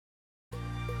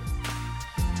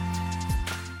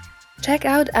Check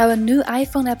out our new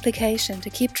iPhone application to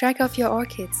keep track of your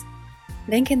orchids.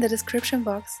 Link in the description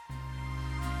box.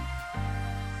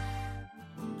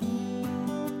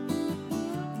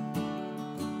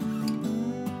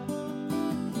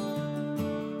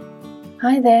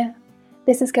 Hi there!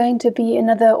 This is going to be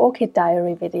another orchid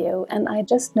diary video, and I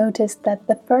just noticed that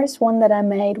the first one that I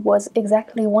made was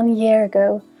exactly 1 year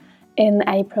ago in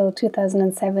April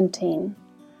 2017.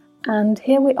 And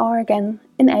here we are again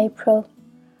in April,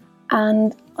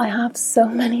 and I have so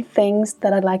many things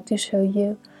that I'd like to show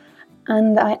you,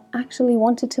 and I actually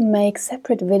wanted to make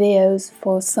separate videos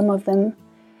for some of them,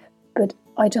 but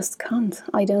I just can't.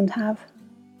 I don't have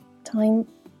time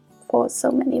for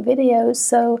so many videos,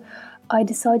 so I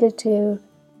decided to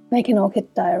make an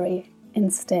orchid diary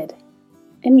instead.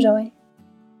 Enjoy!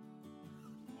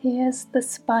 Here's the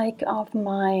spike of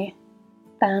my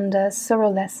Vanda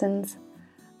Surulescens,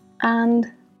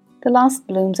 and the last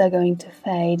blooms are going to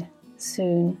fade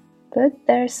soon. But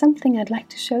there's something I'd like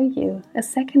to show you. A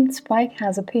second spike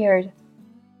has appeared.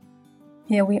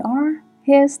 Here we are.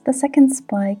 Here's the second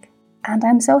spike, and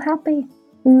I'm so happy.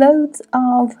 Loads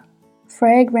of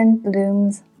fragrant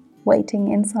blooms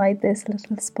waiting inside this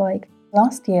little spike.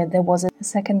 Last year there was a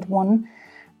second one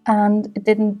and it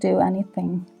didn't do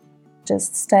anything,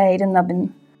 just stayed a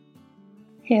nubbin.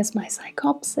 Here's my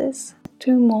Psychopsis.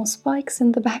 2 more spikes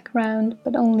in the background,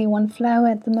 but only 1 flower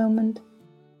at the moment.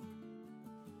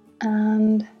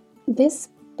 And this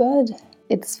bud,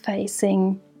 it's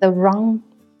facing the wrong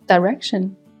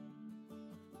direction.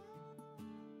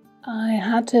 I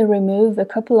had to remove a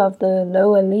couple of the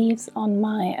lower leaves on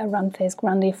my Aranthis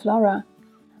grandiflora,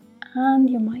 and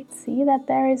you might see that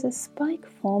there is a spike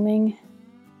forming.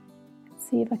 Let's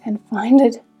see if I can find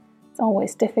it. It's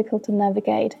always difficult to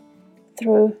navigate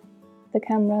through the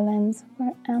camera lens.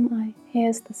 Where am I?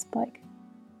 Here's the spike.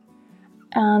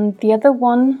 And the other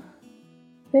one,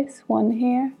 this one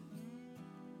here,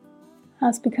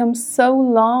 has become so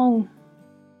long,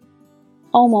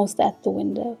 almost at the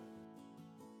window.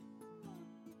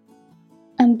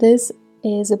 And this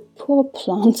is a poor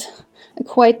plant, a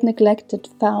quite neglected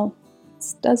Phal.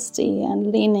 It's dusty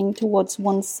and leaning towards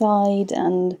one side,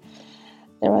 and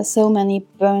there are so many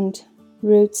burnt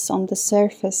roots on the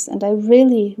surface, and I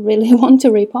really want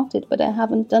to repot it, but I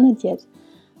haven't done it yet.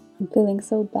 I'm feeling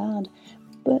so bad.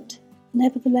 But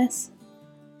nevertheless,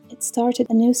 it started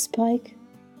a new spike,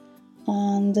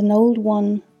 and an old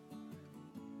one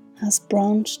has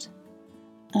branched,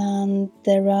 and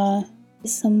there are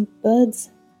some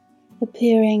buds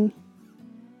appearing,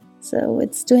 so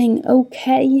it's doing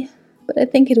okay, but I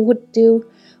think it would do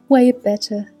way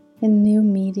better in new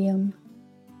medium.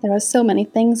 There are so many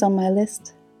things on my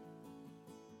list.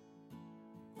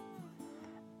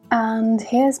 And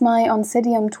here's my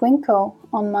Oncidium Twinkle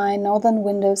on my northern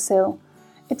windowsill.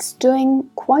 It's doing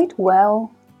quite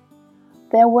well.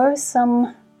 There were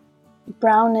some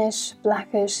brownish,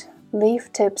 blackish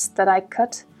leaf tips that I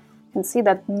cut. You can see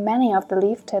that many of the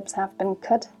leaf tips have been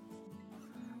cut.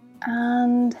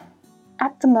 And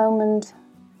at the moment,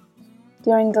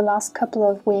 during the last couple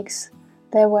of weeks,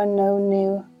 there were no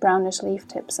new brownish leaf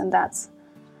tips, and that's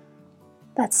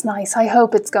nice. I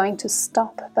hope it's going to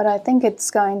stop, but I think it's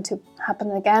going to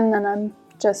happen again, and I'm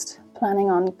just planning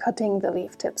on cutting the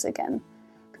leaf tips again,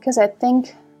 because I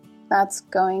think that's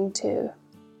going to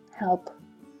help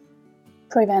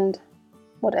prevent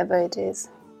whatever it is,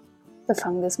 the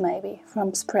fungus maybe,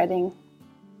 from spreading.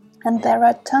 And there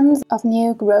are tons of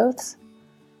new growths,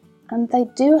 and they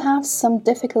do have some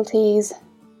difficulties.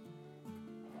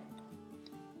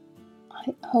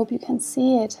 I hope you can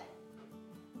see it.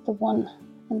 The one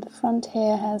in the front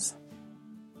here has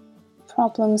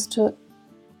problems to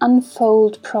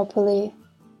unfold properly.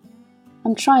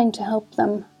 I'm trying to help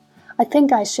them. I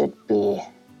think I should be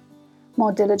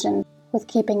more diligent with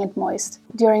keeping it moist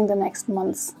during the next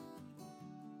months.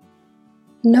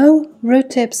 No root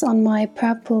tips on my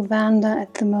purple Vanda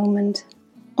at the moment,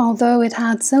 although it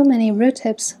had so many root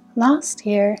tips last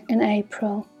year in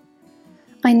April.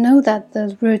 I know that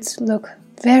the roots look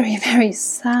very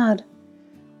sad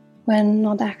when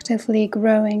not actively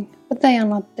growing, but they are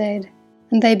not dead,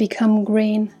 and they become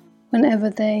green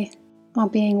whenever they are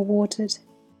being watered.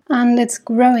 And it's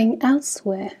growing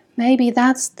elsewhere. Maybe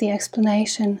that's the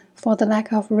explanation for the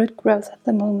lack of root growth at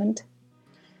the moment.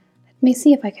 Let me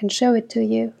see if I can show it to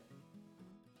you.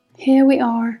 Here we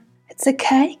are. It's a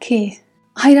keiki.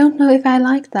 I don't know if I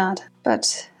like that,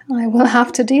 but I will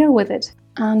have to deal with it.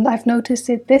 And I've noticed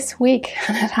it this week,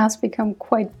 and it has become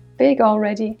quite big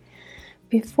already,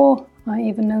 before I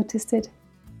even noticed it.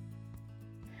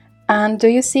 And do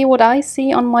you see what I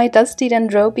see on my dusty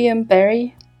dendrobium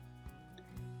berry?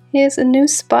 here's a new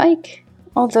spike,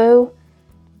 although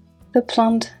the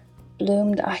plant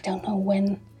bloomed, I don't know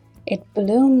when it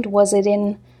bloomed. Was it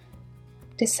in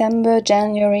December,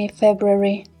 January,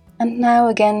 February, and now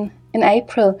again in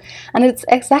April? And it's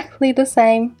exactly the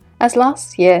same as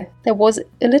last year. There was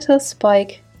a little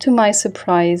spike, to my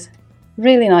surprise.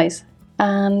 Really nice.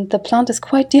 And the plant is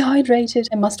quite dehydrated.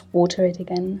 I must water it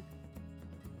again.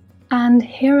 And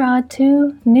here are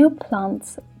two new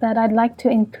plants that I'd like to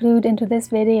include into this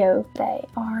video. They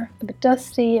are a bit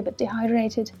dusty, a bit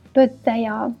dehydrated, but they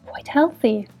are quite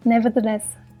healthy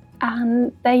nevertheless.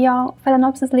 And they are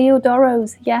Phalaenopsis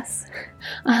Leodoros. Yes,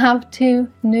 I have two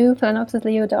new Phalaenopsis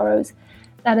Leodoros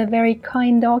that a very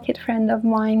kind orchid friend of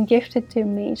mine gifted to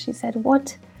me. She said,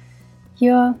 "What?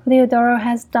 Your Leodoro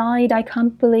has died. I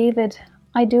can't believe it.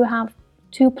 I do have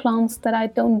two plants that I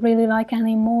don't really like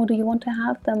anymore. Do you want to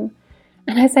have them?"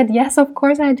 And I said, yes, of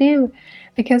course I do,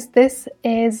 because this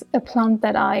is a plant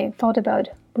that I thought about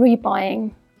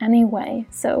rebuying anyway.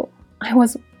 So I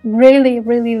was really,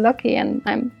 really lucky, and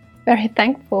I'm very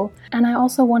thankful. And I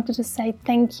also wanted to say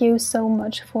thank you so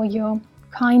much for your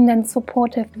kind and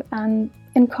supportive and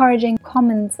encouraging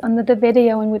comments under the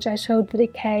video in which I showed the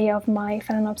decay of my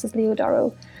Phalaenopsis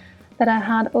Leodoro that I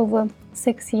had over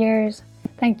 6 years.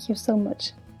 Thank you so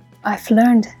much. I've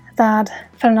learned that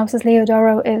Phalaenopsis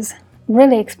Leodoro is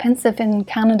really expensive in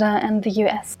Canada and the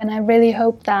US, and I really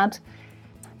hope that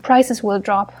prices will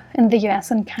drop in the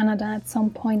US and Canada at some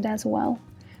point as well,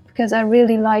 because I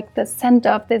really like the scent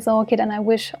of this orchid and I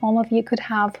wish all of you could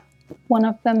have one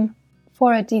of them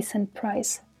for a decent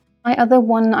price. My other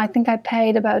one, I think I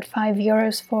paid about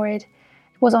 €5 for it.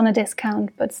 It was on a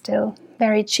discount, but still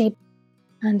very cheap.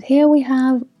 And here we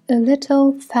have a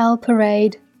little Phal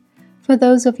parade for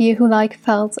those of you who like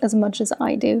Phals as much as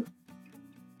I do.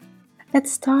 Let's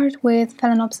start with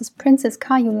Phalaenopsis Princess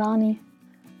Kayulani.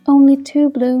 Only 2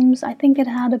 blooms. I think it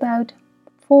had about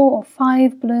 4 or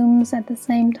 5 blooms at the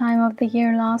same time of the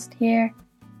year last year.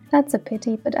 That's a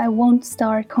pity, but I won't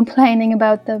start complaining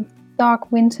about the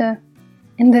dark winter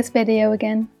in this video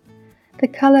again. The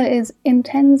color is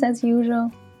intense as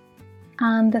usual,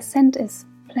 and the scent is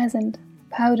pleasant,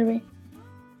 powdery.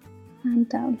 And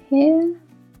down here,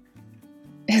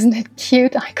 isn't it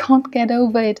cute? I can't get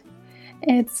over it.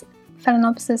 It's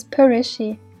Phalaenopsis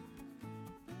Purishi.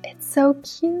 It's so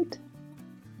cute.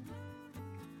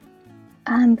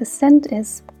 And the scent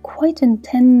is quite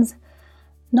intense.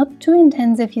 Not too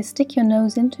intense if you stick your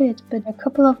nose into it, but a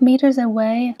couple of meters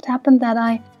away, it happened that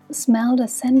I smelled a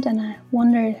scent and I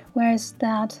wondered, where is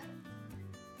that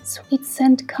sweet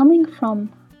scent coming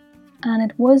from? And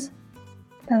it was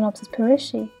Phalaenopsis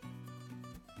Purishi.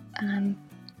 And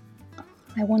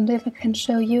I wonder if I can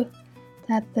show you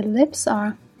that the lips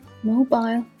are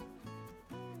mobile.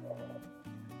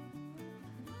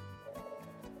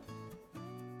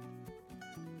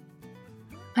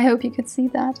 I hope you could see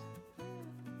that.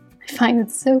 I find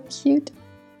it so cute.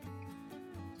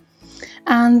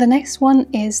 And the next one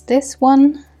is this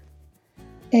one.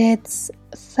 It's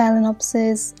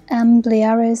Phalaenopsis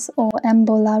amblyaris or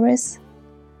ambularis,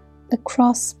 a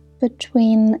cross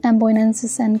between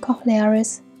amboinensis and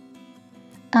cochlearis.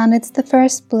 And it's the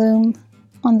first bloom.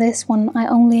 On this one I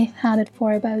only had it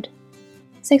for about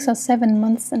 6 or 7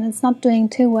 months and it's not doing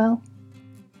too well.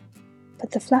 But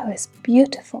the flower is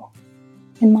beautiful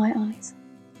in my eyes.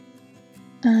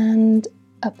 And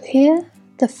up here,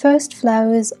 the first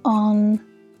flowers on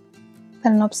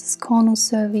Phalaenopsis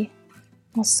cornucervi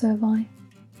or cervi.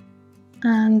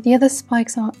 And the other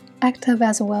spikes are active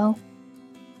as well.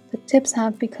 The tips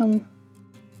have become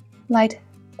light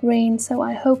green, so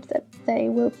I hope that they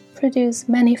will produce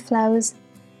many flowers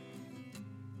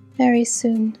very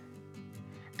soon.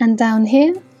 And down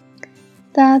here,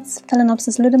 that's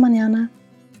Phalaenopsis ludemaniana,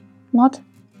 not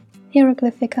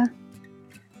hieroglyphica.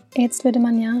 It's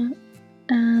ludemaniana,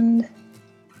 and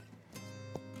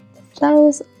the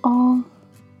flowers are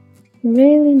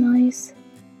really nice,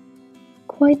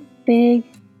 quite big,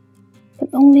 but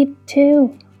only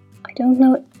 2. I don't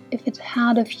know if it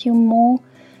had a few more,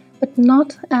 but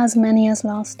not as many as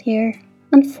last year,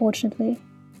 unfortunately.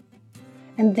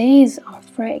 And these are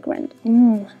fragrant.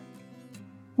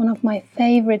 One of my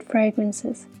favorite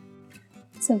fragrances.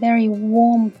 It's a very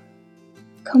warm,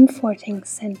 comforting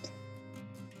scent.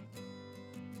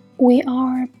 We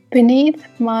are beneath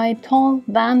my tall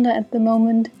Vanda at the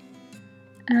moment,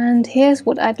 and here's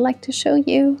what I'd like to show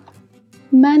you.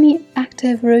 Many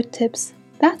active root tips.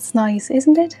 That's nice,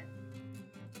 isn't it?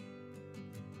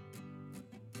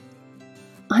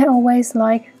 I always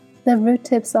like the root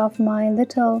tips of my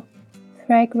little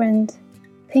fragrant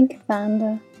pink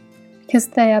Vanda, because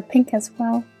they are pink as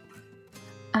well.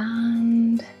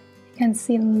 And can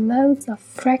see loads of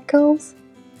freckles.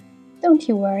 Don't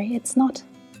you worry, it's not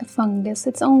a fungus,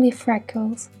 it's only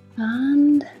freckles.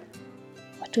 And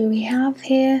what do we have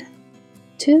here?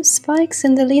 2 spikes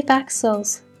in the leaf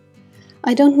axils.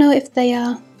 I don't know if they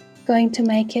are going to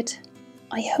make it.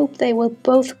 I hope they will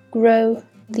both grow.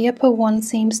 The upper one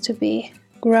seems to be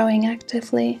growing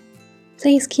actively.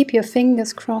 Please keep your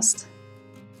fingers crossed.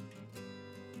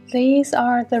 These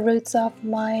are the roots of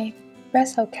my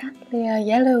Cattleya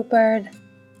yellow bird.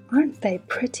 Aren't they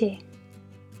pretty?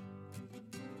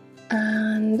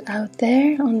 And out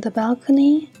there on the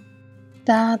balcony,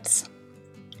 that's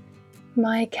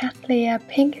my Cattleya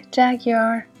pink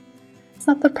jaguar. It's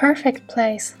not the perfect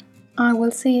place. I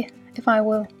will see if I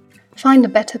will find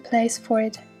a better place for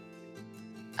it.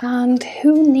 And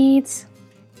who needs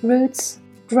roots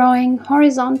growing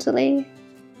horizontally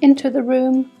into the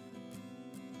room?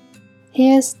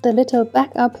 Here's the little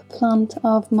backup plant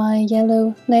of my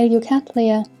yellow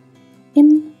Cattleya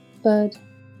in bud.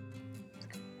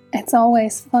 It's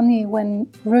always funny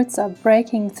when roots are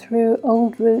breaking through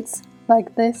old roots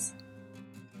like this.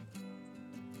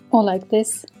 Or like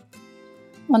this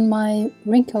on my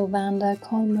Vanda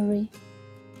Colmary.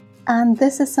 And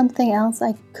this is something else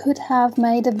I could have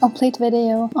made a complete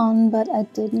video on, but I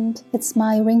didn't. It's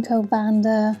my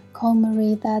Vanda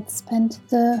Colmary that spent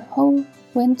the whole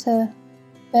winter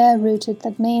bare-rooted.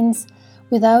 That means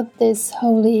without this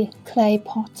holy clay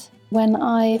pot. When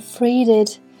I freed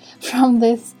it from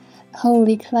this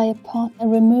holy clay pot, I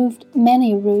removed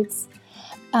many roots,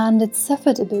 and it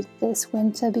suffered a bit this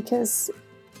winter because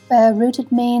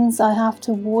bare-rooted means I have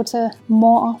to water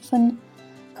more often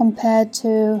compared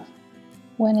to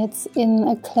when it's in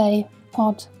a clay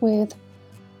pot with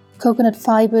coconut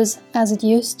fibers as it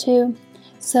used to.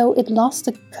 So it lost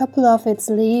a couple of its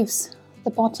leaves.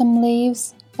 The bottom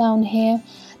leaves down here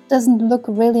doesn't look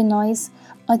really nice.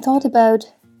 I thought about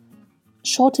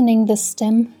shortening the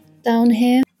stem down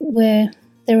here where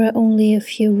there are only a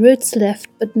few roots left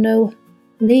but no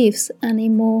leaves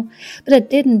anymore, but I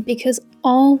didn't because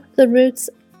all the roots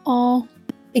are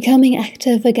becoming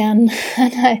active again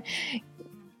and I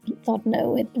thought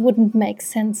no, it wouldn't make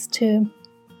sense to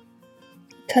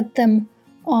cut them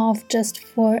off just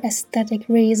for aesthetic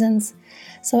reasons.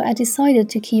 So I decided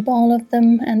to keep all of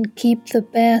them and keep the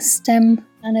bare stem,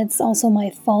 and it's also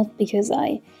my fault because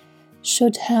I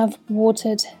should have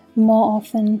watered more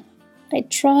often. I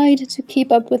tried to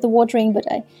keep up with the watering,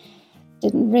 but I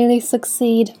didn't really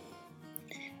succeed.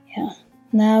 Yeah,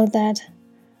 now that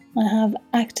I have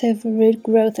active root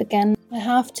growth again, I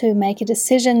have to make a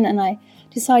decision, and I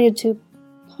decided to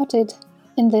pot it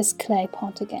in this clay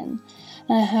pot again.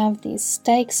 And I have these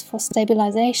stakes for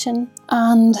stabilization,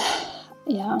 and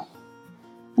yeah,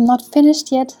 I'm not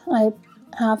finished yet. I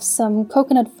have some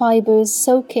coconut fibers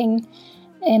soaking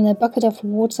in a bucket of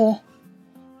water,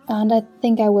 and I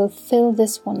think I will fill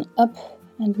this one up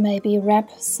and maybe wrap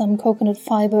some coconut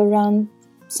fiber around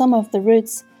some of the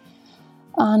roots.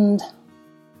 And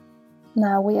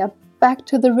now we are back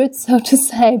to the roots, so to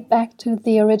say, back to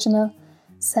the original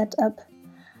setup.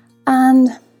 And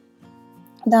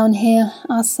down here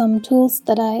are some tools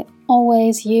that I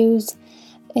always use.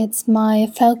 It's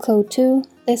my Phal 2,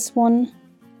 this one.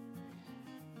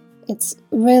 It's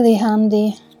really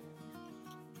handy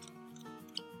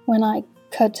when I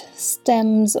cut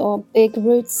stems or big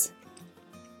roots.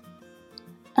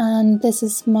 And this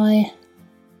is my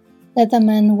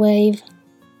Leatherman Wave.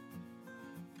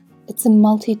 It's a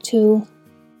multi-tool.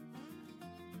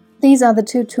 These are the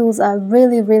 2 tools I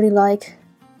really like.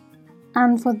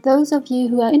 And for those of you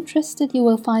who are interested, you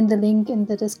will find the link in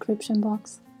the description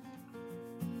box.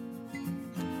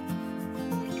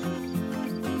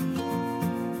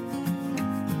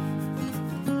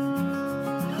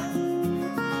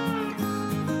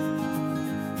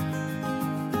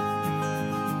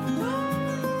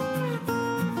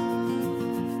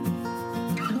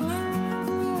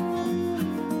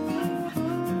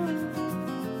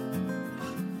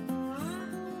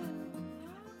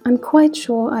 I'm quite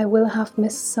sure I will have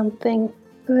missed something,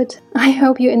 but I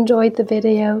hope you enjoyed the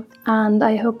video and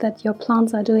I hope that your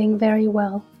plants are doing very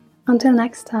well. Until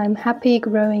next time, happy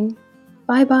growing.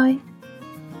 Bye bye!